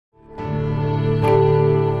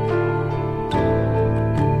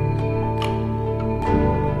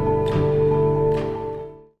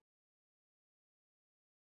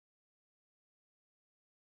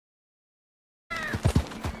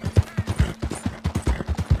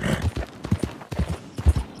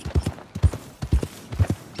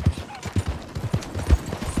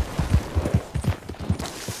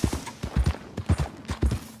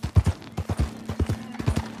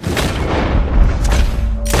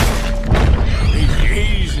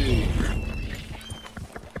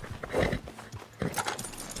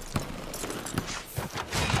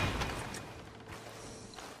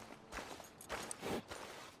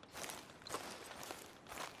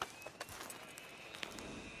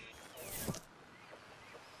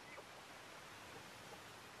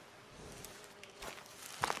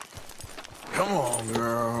Come on,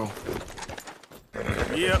 girl.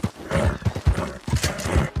 Yep.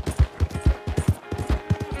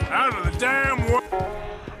 Out of the damn way.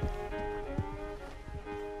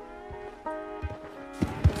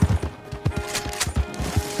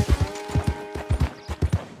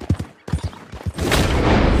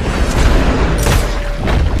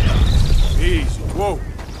 Easy. Whoa.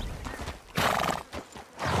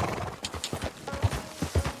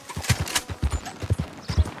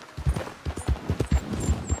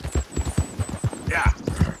 Yeah.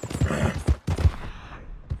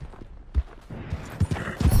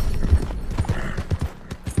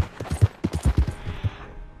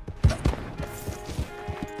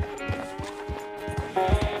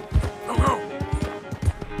 Go, go.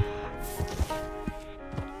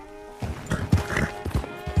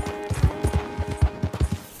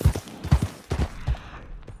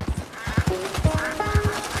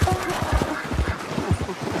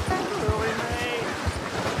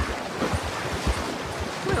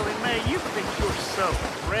 You think you're so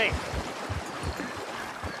great.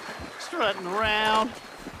 Strutting around.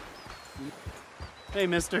 Hey,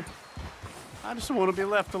 mister. I just want to be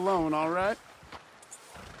left alone, all right?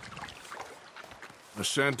 A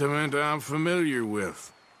sentiment I'm familiar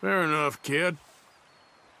with. Fair enough, kid.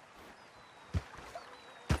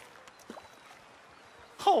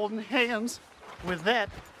 Holding hands with that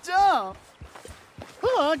dumb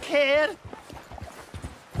hookhead.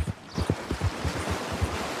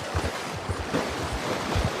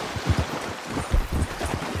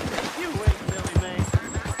 You wait, Billy May.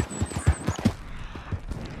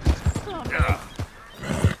 Someday,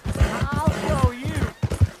 I'll show you.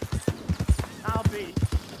 I'll be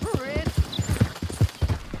rich.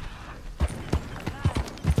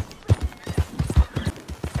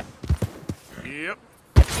 Yep.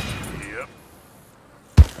 Yep.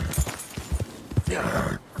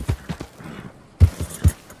 Yeah.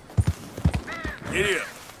 Giddy up.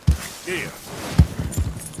 Giddy up.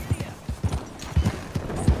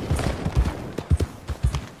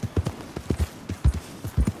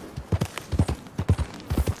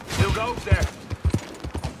 Still goes there.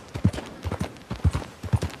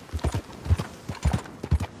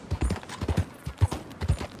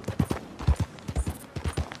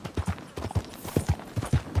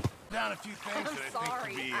 Down a few things that I think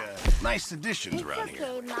could be nice additions around here.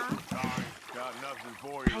 Okay, Ma. Got nothing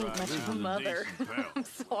for you. I ain't right? much This of a is mother. decent town. I'm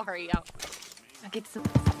sorry. I'll get some.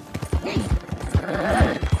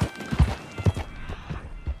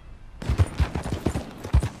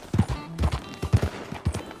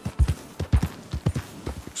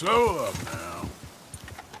 Slow up now.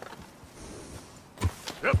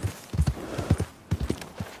 Yep.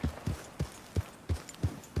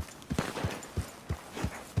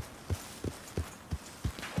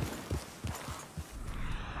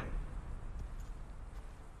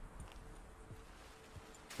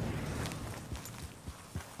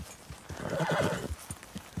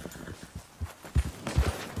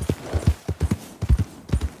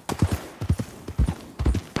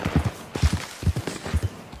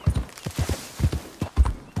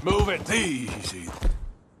 Move it. Easy.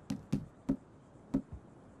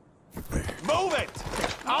 Move it!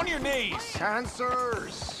 On your knees!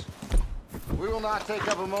 Cancers! We will not take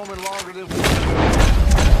up a moment longer than...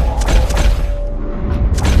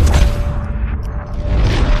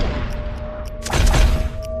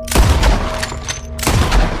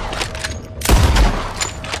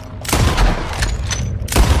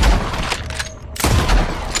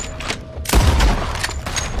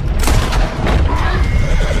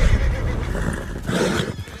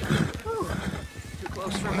 Too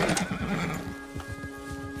close for me.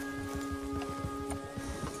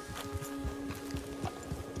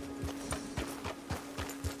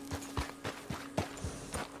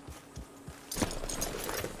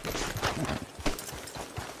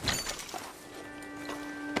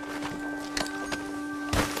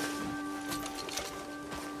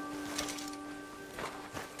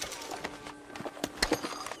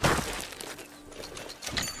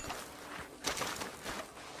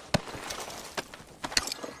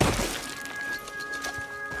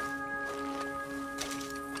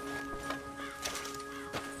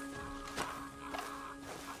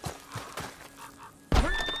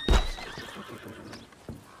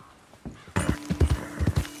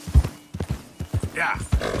 Yeah.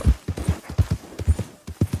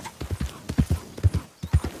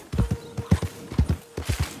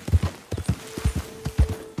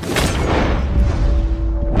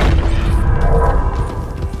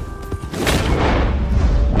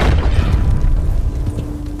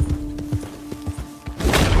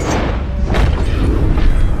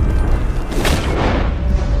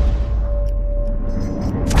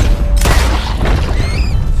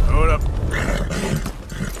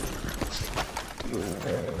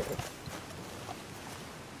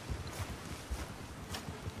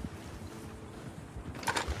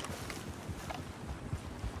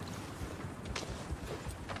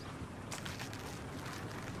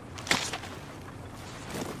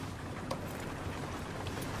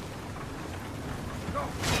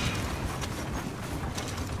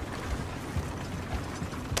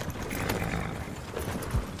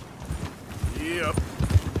 Yep.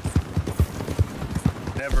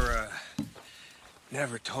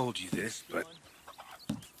 Never told you this, but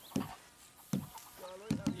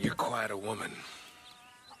you're quite a woman.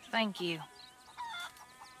 Thank you.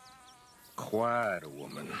 Quite a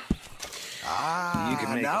woman. Ah, You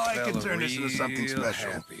can make now a I can fella turn this into something real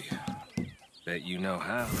special. Happy. Bet you know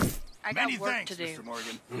how. I got Many work thanks, to do. Mr.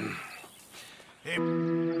 Morgan. Hey.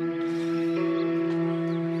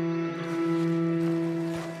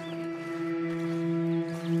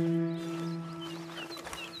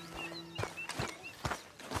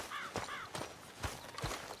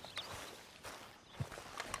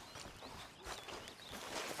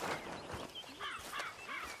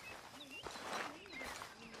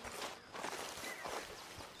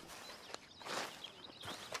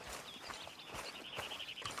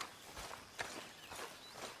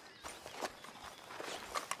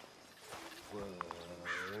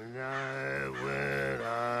 When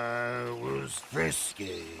I was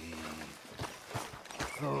frisky,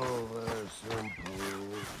 over some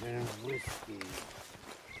booze and whiskey,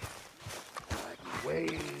 like the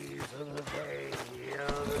waves of the bay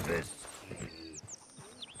of the whiskey,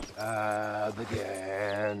 I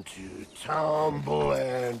began to tumble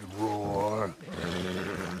and roar.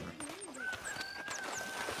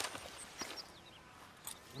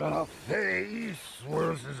 My face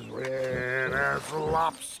was as red as a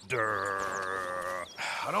lobster.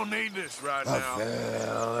 I don't need this right I now.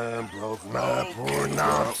 fell and broke my poor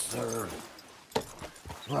nobster.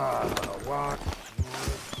 I watched you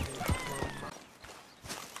escape from my...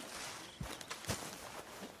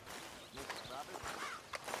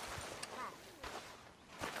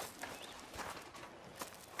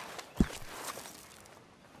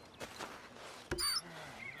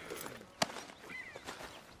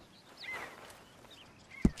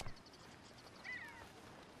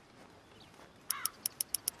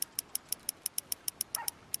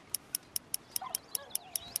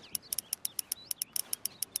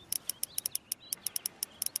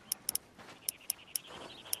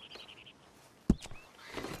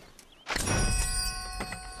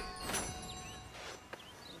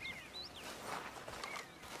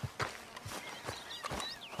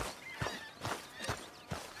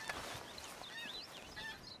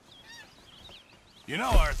 You know,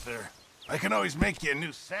 Arthur, I can always make you a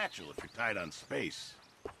new satchel if you're tight on space.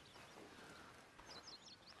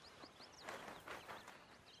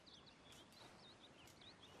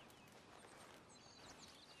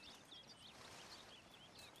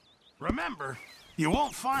 Remember, you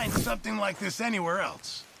won't find something like this anywhere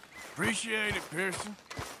else. Appreciate it, Pearson.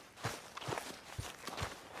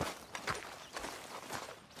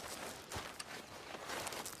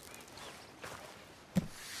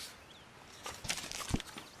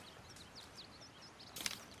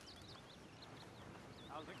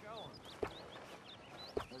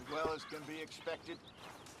 As well as can be expected.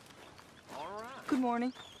 All right. Good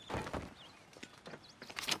morning.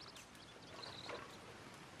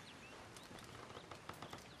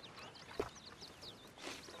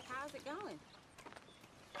 How's it going?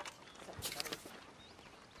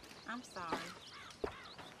 I'm sorry.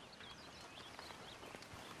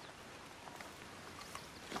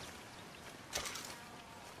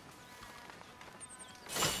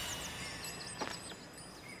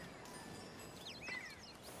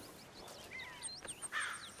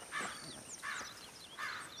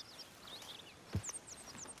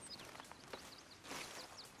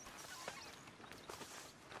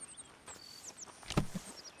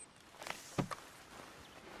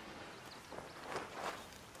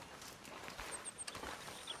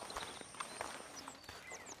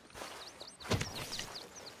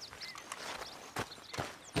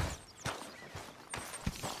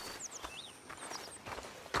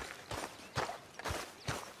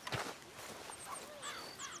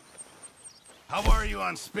 How are you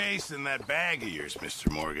on space in that bag of yours, Mr.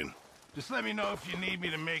 Morgan? Just let me know if you need me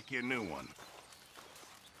to make you a new one.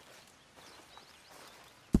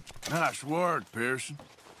 Nice work, Pearson.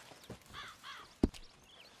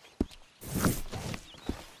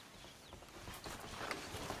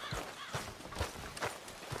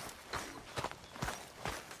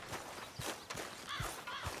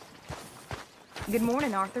 Good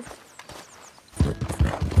morning, Arthur.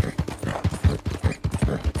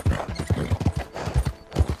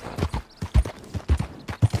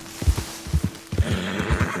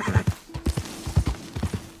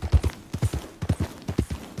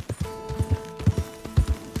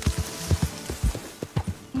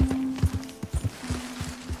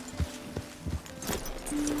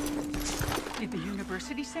 Did the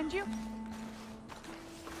university send you?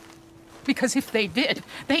 Because if they did,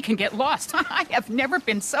 they can get lost. I have never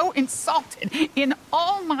been so insulted in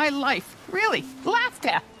all my life. Really, laughed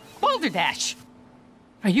at. Balderdash.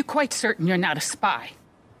 Are you quite certain you're not a spy?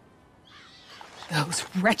 Those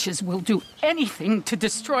wretches will do anything to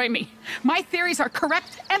destroy me. My theories are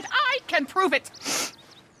correct, and I can prove it.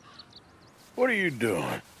 What are you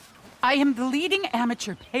doing? I am the leading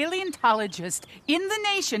amateur paleontologist in the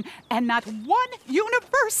nation, and not one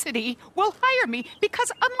university will hire me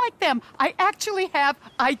because, unlike them, I actually have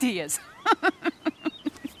ideas.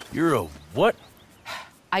 You're a what?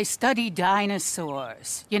 I study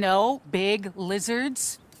dinosaurs. You know, big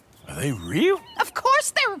lizards. Are they real? Of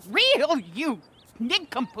course they're real, you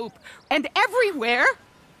nincompoop. And everywhere.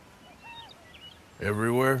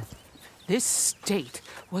 Everywhere? This state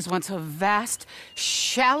was once a vast,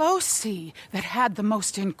 shallow sea that had the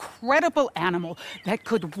most incredible animal that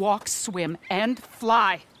could walk, swim, and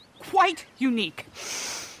fly. Quite unique.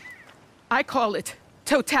 I call it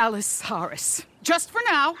Totalisaurus. Just for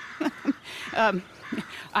now.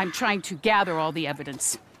 I'm trying to gather all the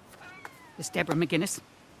evidence. This Deborah McGinnis.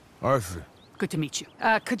 Arthur. Good to meet you.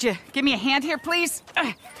 Could you give me a hand here, please?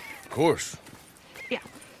 Of course. Yeah.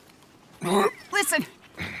 Listen.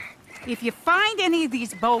 If you find any of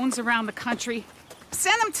these bones around the country,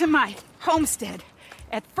 send them to my homestead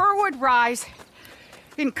at Furwood Rise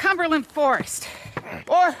in Cumberland Forest.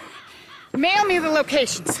 Or mail me the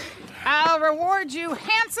locations. I'll reward you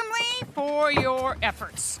handsomely for your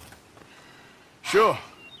efforts. Sure.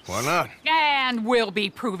 Why not? And we'll be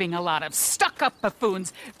proving a lot of stuck-up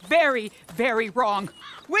buffoons very, very wrong.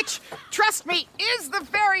 Which, trust me, is the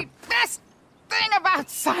very best thing about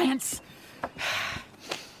science.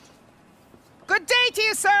 Good day to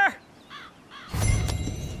you, sir!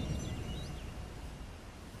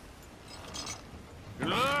 Good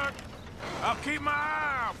luck. I'll keep my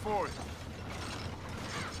eye out for you.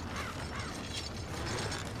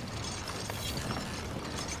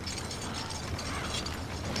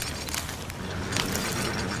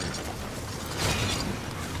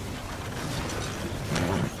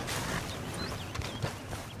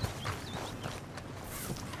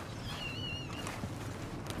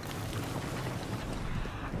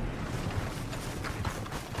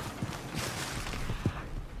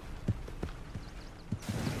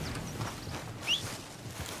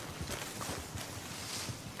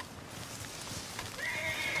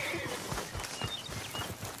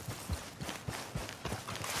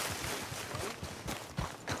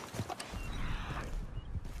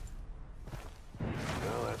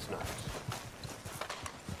 Well, that's nice.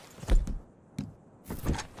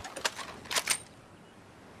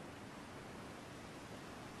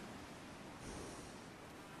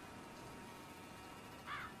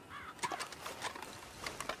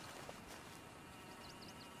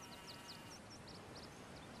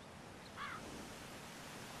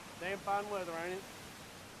 Damn fine weather, ain't it?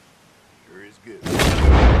 Sure is good.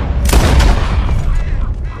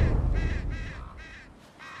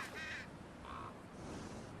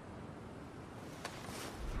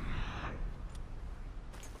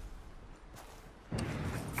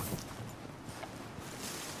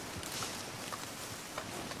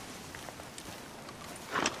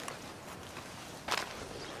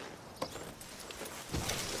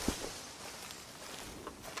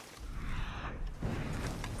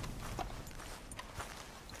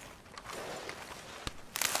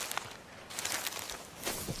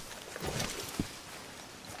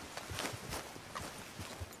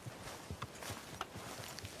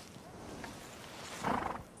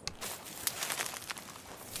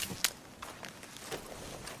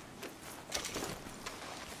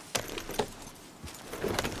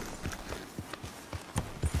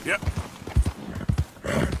 Yep.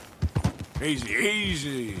 Easy,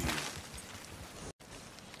 easy.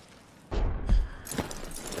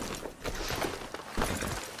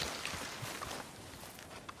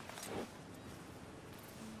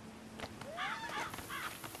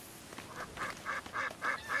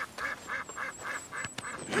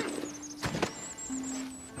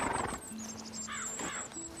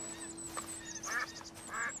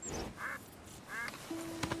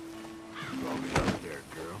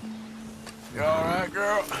 You all right,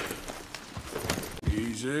 girl?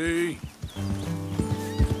 Easy.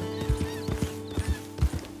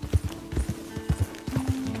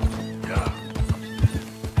 Yeah.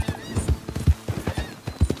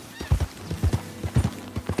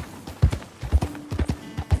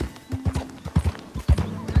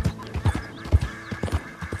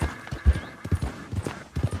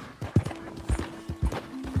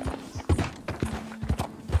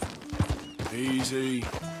 Easy.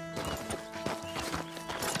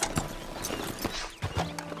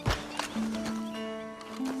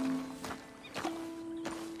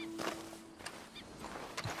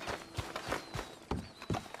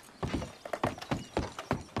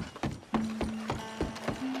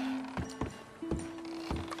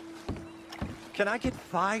 Can I get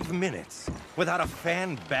 5 minutes without a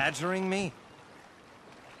fan badgering me?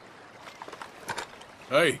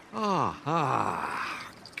 Hey. God.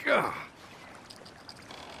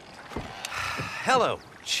 Hello,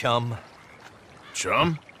 chum.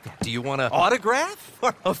 Chum? Do you want an autograph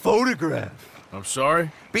or a photograph? I'm sorry?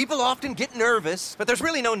 People often get nervous, but there's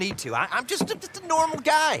really no need to. I'm just a normal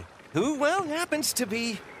guy who, well, happens to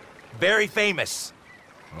be very famous.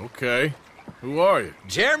 Okay. Who are you?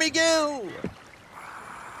 Jeremy Gill,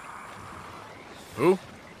 Who?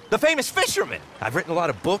 the famous fisherman. I've written a lot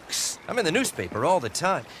of books. I'm in the newspaper all the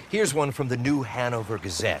time. Here's one from the New Hanover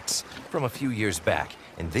Gazette from a few years back.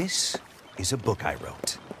 And this is a book I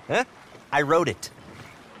wrote. Huh? I wrote it.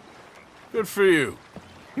 Good for you.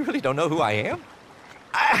 You really don't know who I am?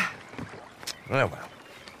 Oh, well.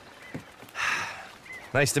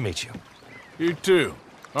 Nice to meet you. You too.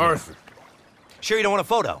 Arthur. Sure you don't want a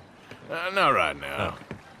photo? Not right now.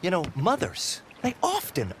 You know, mothers, they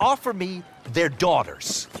often offer me their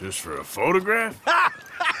daughters. Just for a photograph?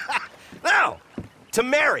 No! To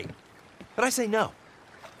marry. But I say no.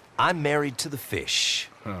 I'm married to the fish.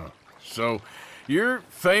 Huh. So, you're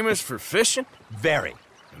famous for fishing? Very.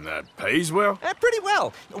 And that pays well? Pretty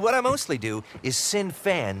well. What I mostly do is send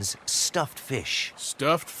fans stuffed fish.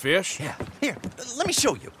 Stuffed fish? Yeah. Here, let me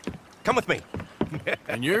show you. Come with me.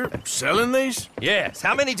 And you're selling these? Yes.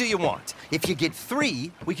 How many do you want? If you get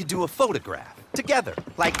 3, we could do a photograph. Together.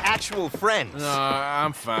 Like actual friends. No,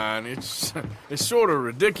 I'm fine. It's sort of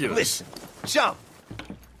ridiculous. Listen, chum.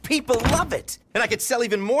 People love it. And I could sell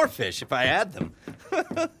even more fish if I had them.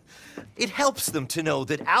 It helps them to know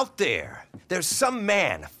that out there, there's some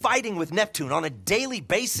man fighting with Neptune on a daily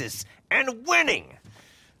basis and winning.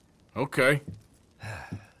 Okay.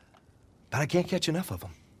 But I can't catch enough of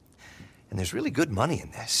them. And there's really good money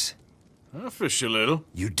in this. I'll fish a little.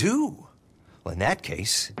 You do? Well, in that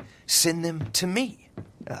case, send them to me.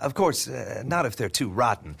 Of course, not if they're too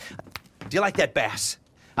rotten. Do you like that bass?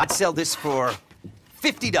 I'd sell this for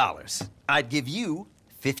 $50. I'd give you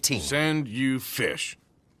 15. Send you fish.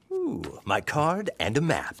 Ooh, my card and a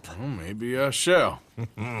map. Well, maybe I shall.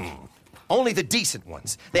 Only the decent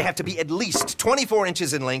ones. They have to be at least 24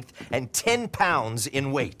 inches in length and 10 pounds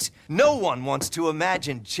in weight. No one wants to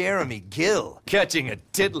imagine Jeremy Gill catching a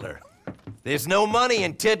tiddler. There's no money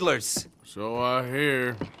in tiddlers. So I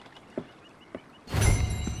hear.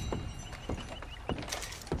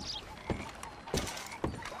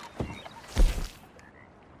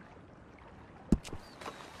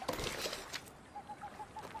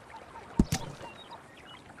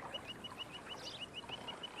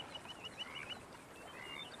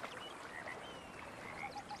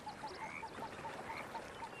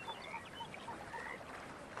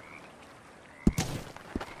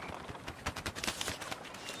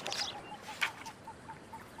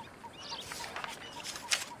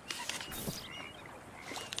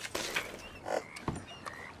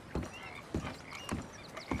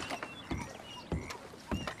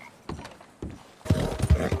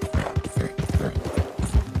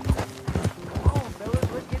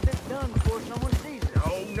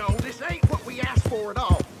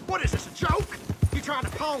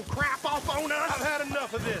 Crap off on us? I've had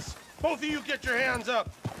enough of this. Both of you get your hands up.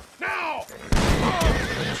 Now!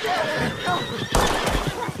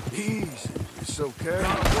 Easy. It's okay.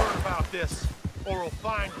 Not a word about this, or we'll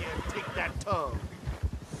find you and take that tongue.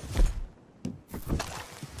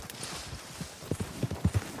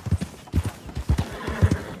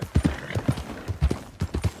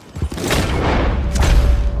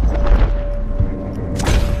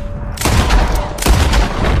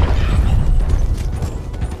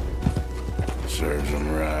 Serves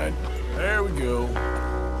him right. There we go.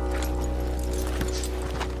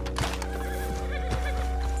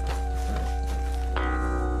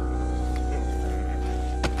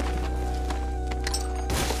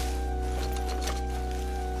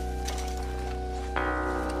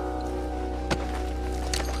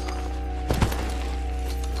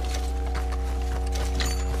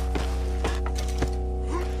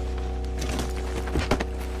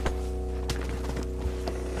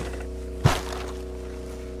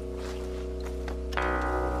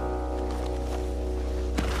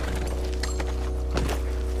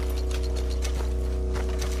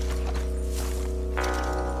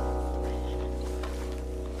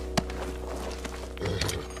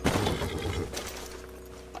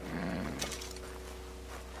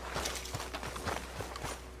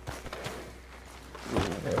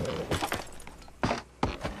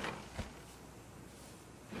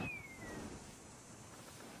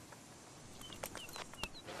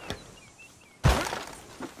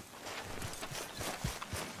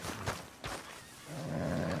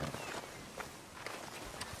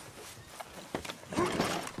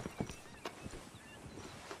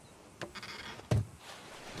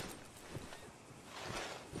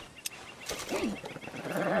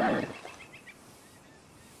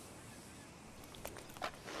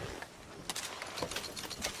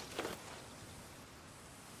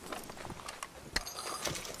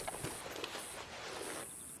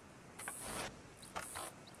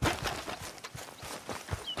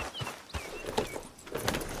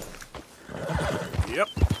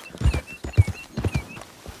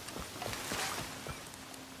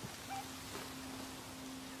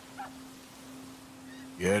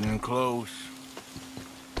 close.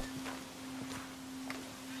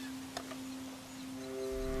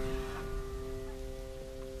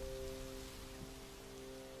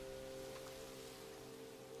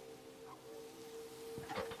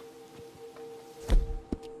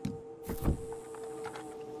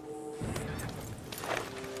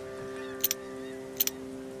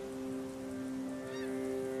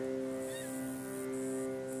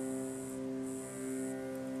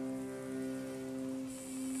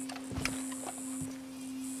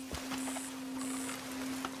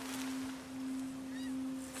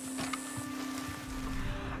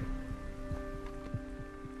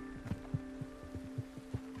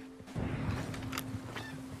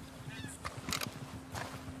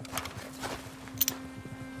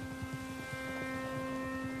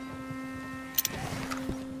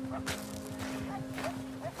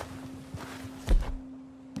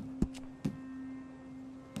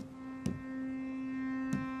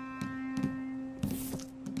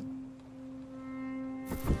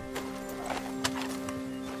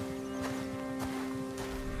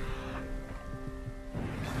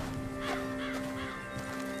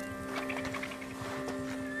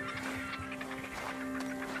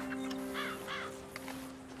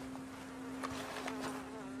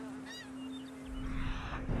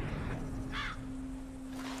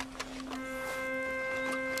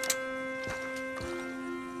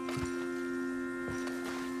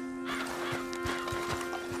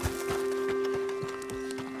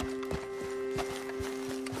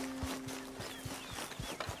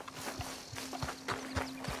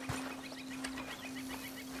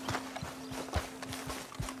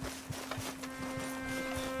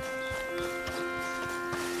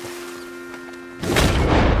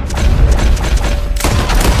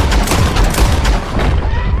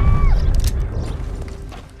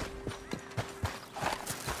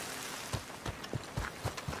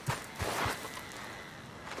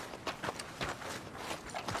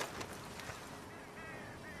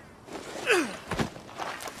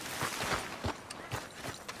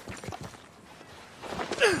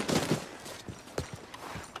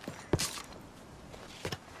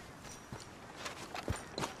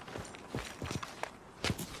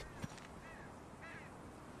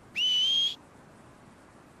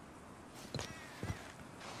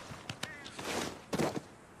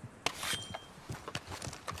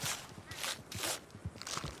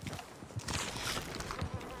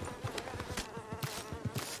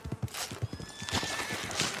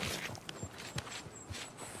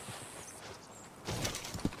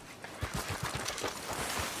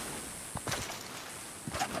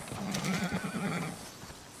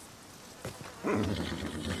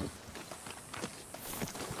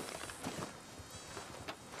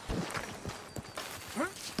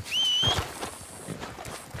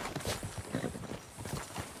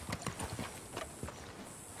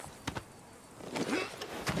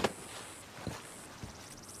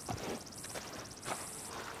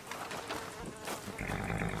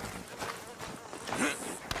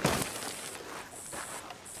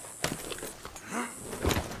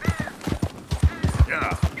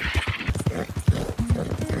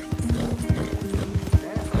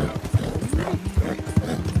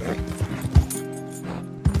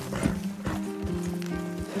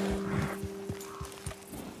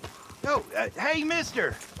 Hey,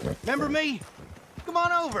 mister! Remember me? Come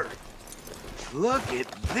on over. Look at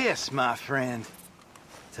this, my friend.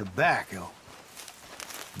 Tobacco.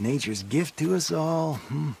 Nature's gift to us all.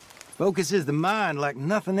 Focuses the mind like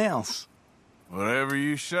nothing else. Whatever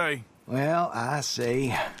you say. Well, I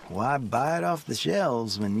say, why buy it off the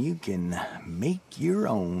shelves when you can make your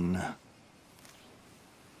own?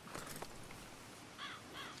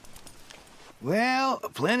 Well,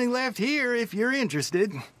 plenty left here if you're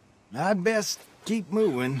interested. I'd best keep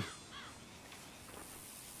moving.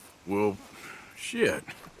 Well, shit.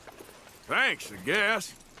 Thanks, I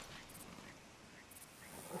guess.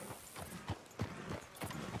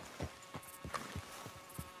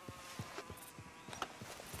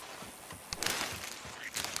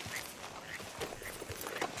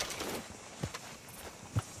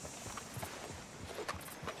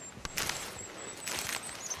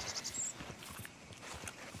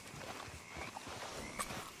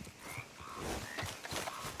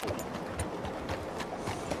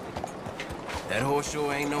 That horse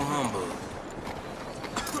show ain't no humbug.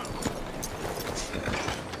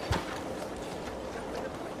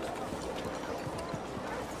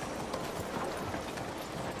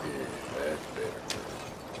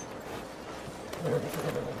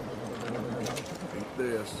 Eat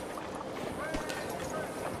this.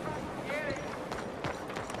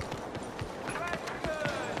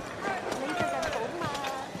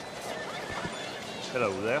 Hello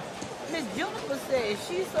there. Miss Juniper says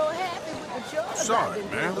she's so happy with the job. Sorry,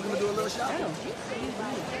 man. Looking to do a little shopping?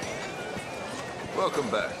 Welcome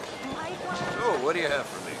back. So, what do you have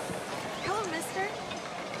for me? Hello, mister.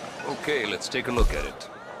 Okay, let's take a look at it.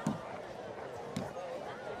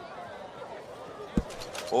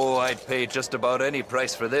 Oh, I'd pay just about any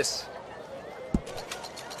price for this.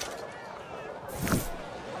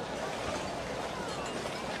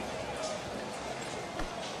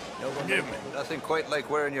 Forgive me. Nothing quite like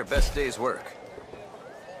wearing your best day's work.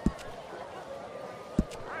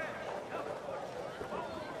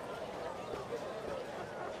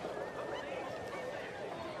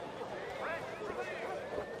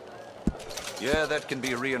 Yeah, that can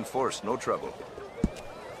be reinforced, no trouble.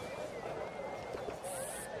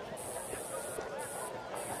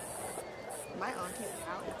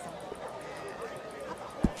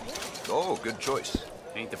 Oh, good choice.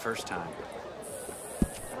 Ain't the first time.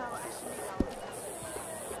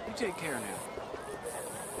 You take care now.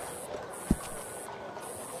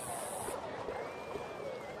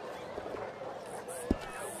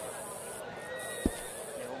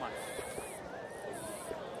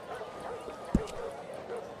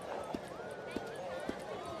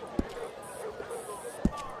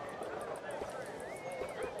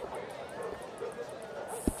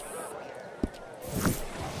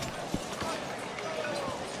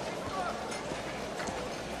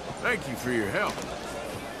 Thank you for your help.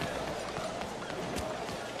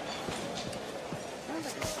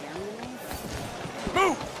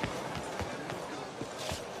 Move!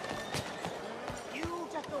 You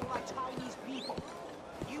just don't like Chinese people.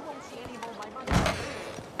 You won't see any more of my money.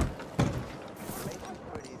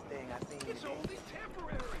 Prettiest thing I've seen. It's only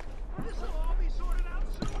temporary. This will all be sorted out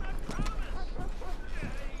soon, I promise.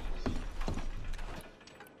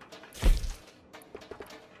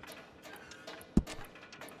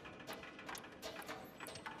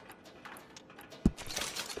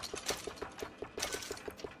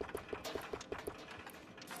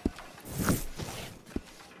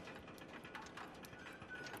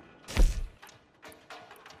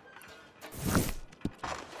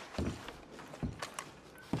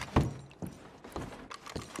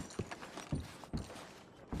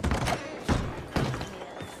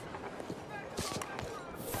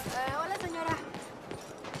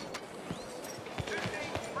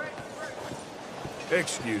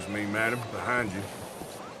 Excuse me, madam, behind you.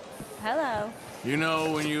 Hello. You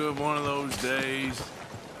know when you have one of those days?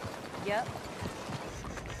 Yep.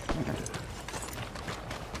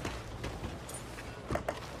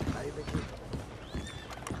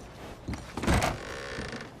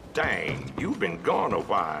 Dang, you've been gone a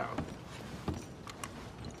while.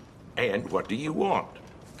 And what do you want?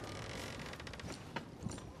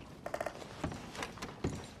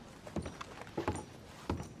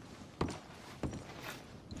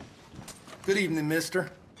 Good evening,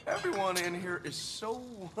 mister. Everyone in here is so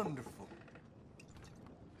wonderful.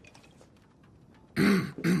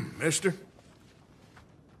 Mister?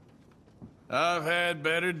 I've had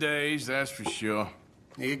better days, that's for sure.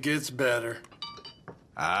 It gets better.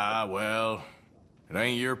 Ah, well, it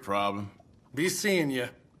ain't your problem. Be seeing you.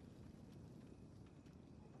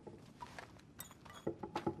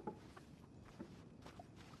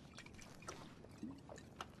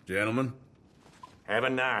 Gentlemen? Have a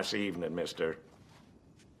nice evening, mister.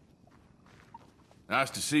 Nice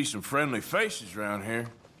to see some friendly faces around here.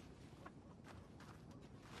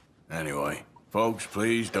 Anyway, folks,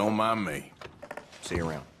 please don't mind me. See you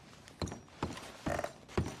around.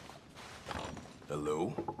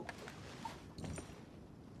 Hello?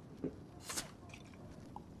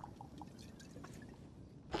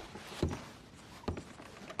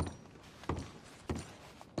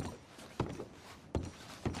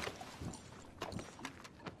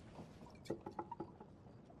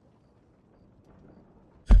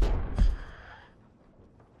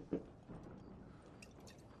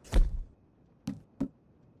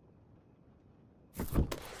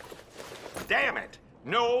 Damn it!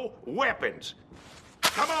 No weapons!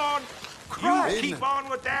 Come on! Christ. You keep on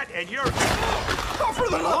with that and you're... Oh, for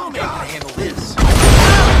the love of God! Handle this.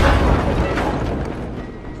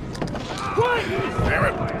 Damn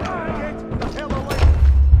it!